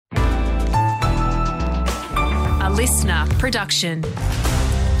listener production.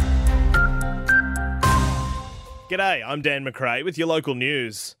 G'day, I'm Dan McRae with your local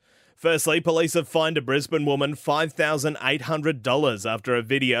news. Firstly, police have fined a Brisbane woman $5,800 after a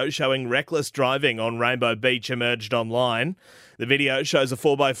video showing reckless driving on Rainbow Beach emerged online. The video shows a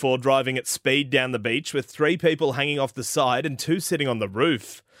 4x4 driving at speed down the beach with 3 people hanging off the side and 2 sitting on the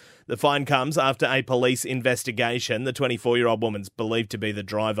roof. The fine comes after a police investigation. The 24-year-old woman's believed to be the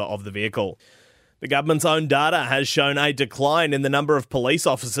driver of the vehicle. The government's own data has shown a decline in the number of police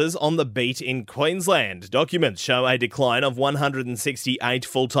officers on the beat in Queensland. Documents show a decline of 168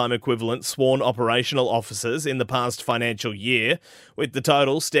 full-time equivalent sworn operational officers in the past financial year, with the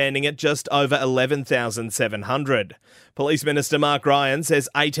total standing at just over 11,700. Police Minister Mark Ryan says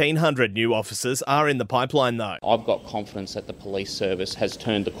 1,800 new officers are in the pipeline, though. I've got confidence that the police service has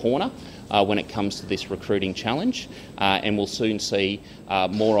turned the corner when it comes to this recruiting challenge, and we'll soon see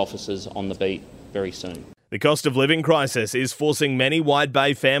more officers on the beat very soon. The cost of living crisis is forcing many Wide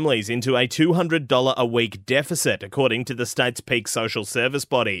Bay families into a $200 a week deficit, according to the state's peak social service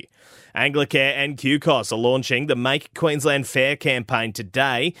body. Anglicare and QCOS are launching the Make Queensland Fair campaign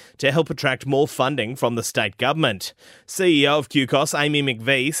today to help attract more funding from the state government. CEO of QCOS, Amy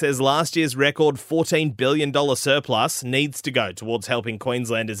McVie, says last year's record $14 billion surplus needs to go towards helping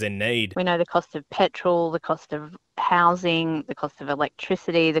Queenslanders in need. We know the cost of petrol, the cost of housing, the cost of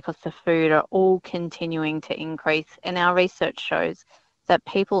electricity, the cost of food are all continuing to increase, and our research shows that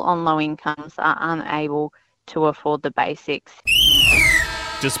people on low incomes are unable to afford the basics.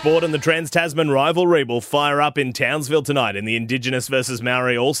 To sport, and the Trans-Tasman rivalry will fire up in Townsville tonight in the Indigenous versus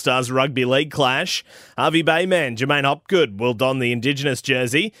Maori All-Stars Rugby League clash. Hervey Bay man Jermaine Hopgood will don the Indigenous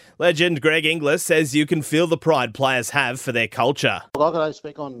jersey. Legend Greg Inglis says you can feel the pride players have for their culture. I can only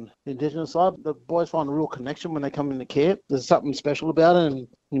speak on the Indigenous side. The boys find a real connection when they come into camp. There's something special about it, and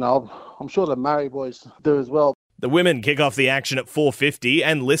I'm sure the Maori boys do as well. The women kick off the action at 4:50,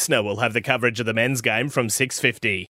 and Listener will have the coverage of the men's game from 6:50.